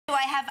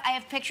I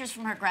have pictures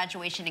from her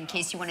graduation in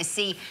case you want to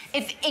see,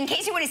 in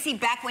case you want to see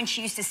back when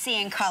she used to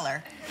see in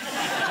color.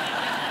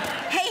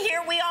 Hey,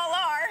 here we all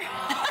are.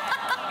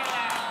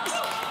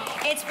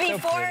 It's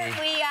before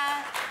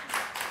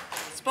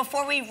it's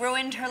before we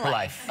ruined her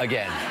life.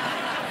 Again.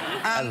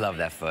 I love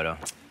that photo.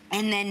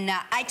 And then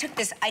I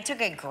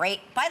took a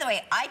great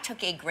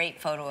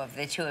photo of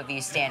the two of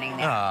you standing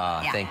there.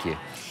 Ah, yeah. Thank you.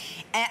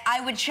 And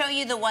I would show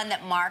you the one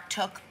that Mark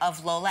took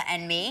of Lola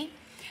and me,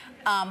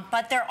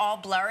 but they're all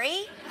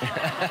blurry.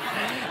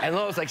 And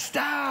Lola's like,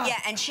 stop. Yeah,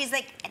 and she's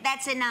like,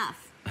 that's enough.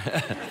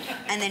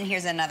 And then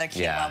here's another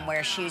cute one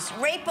where she's,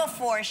 right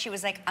before she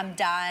was like, I'm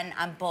done,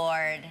 I'm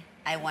bored,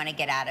 I want to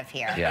get out of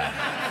here. Yeah.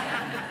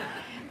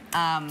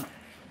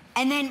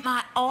 And then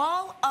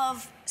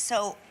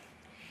so,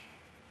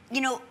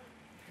 you know,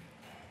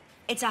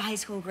 it's a high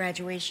school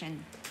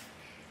graduation.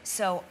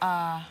 So,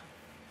 oh,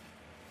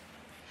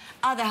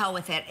 the hell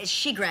with it.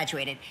 She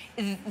graduated.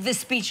 The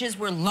speeches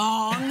were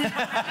long,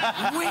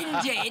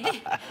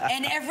 winded,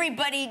 and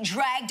everybody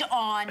dragged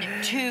on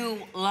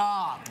too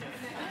long.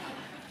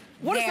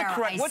 What's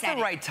the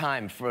right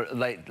time for,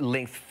 like,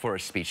 length for a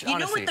speech? You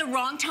honestly? know what the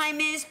wrong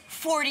time is?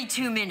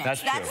 42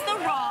 minutes. That's the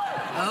wrong.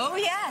 Oh,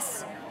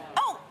 yes.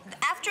 Oh,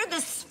 after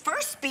this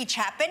first speech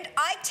happened,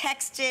 I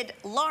texted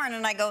Lauren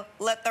and I go,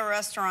 let the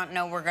restaurant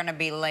know we're going to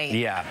be late.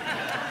 Yeah.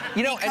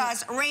 You know,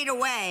 because right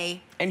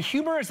away. And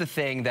humor is the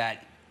thing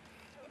that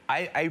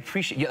I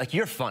appreciate. Like,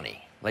 you're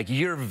funny. Like,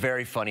 you're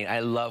very funny.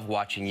 I love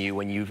watching you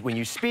when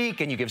you speak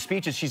and you give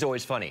speeches. She's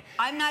always funny.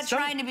 I'm not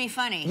trying to be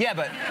funny. Yeah,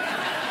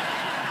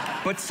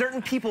 but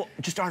certain people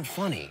just aren't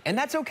funny, and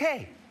that's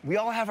okay. We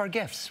all have our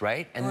gifts,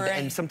 right?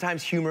 And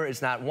sometimes humor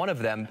is not one of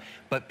them,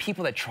 but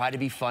people that try to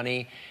be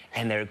funny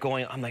and they're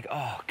going, I'm like,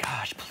 oh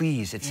gosh,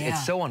 please,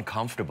 it's so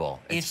uncomfortable.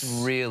 It's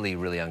really,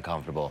 really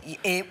uncomfortable.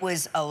 It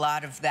was a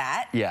lot of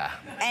that. Yeah.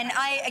 And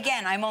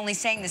I'm only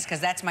saying this because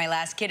that's my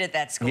last kid at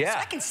that school, so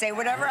I can say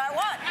whatever I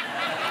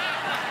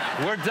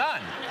want. We're done.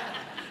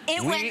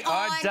 It went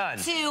on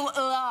too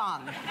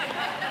long.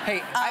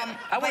 Hey,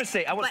 I want to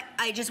say... But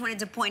I just wanted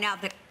to point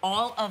out that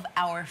all of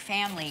our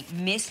family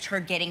missed her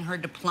getting her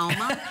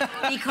diploma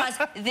because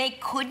they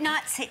could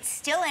not sit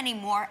still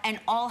anymore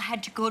and all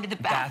had to go to the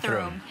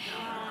bathroom.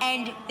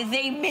 And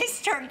they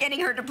missed her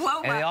getting her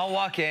diploma. And they all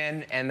walk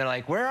in and they're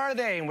like, where are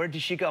they? And where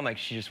did she go? I'm like,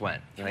 she just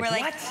went. They're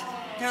like, what?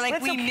 They're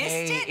like, we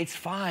missed it? It's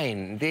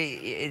fine.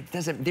 They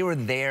were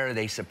there,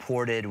 they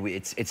supported.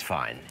 It's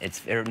fine.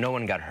 No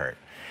one got hurt.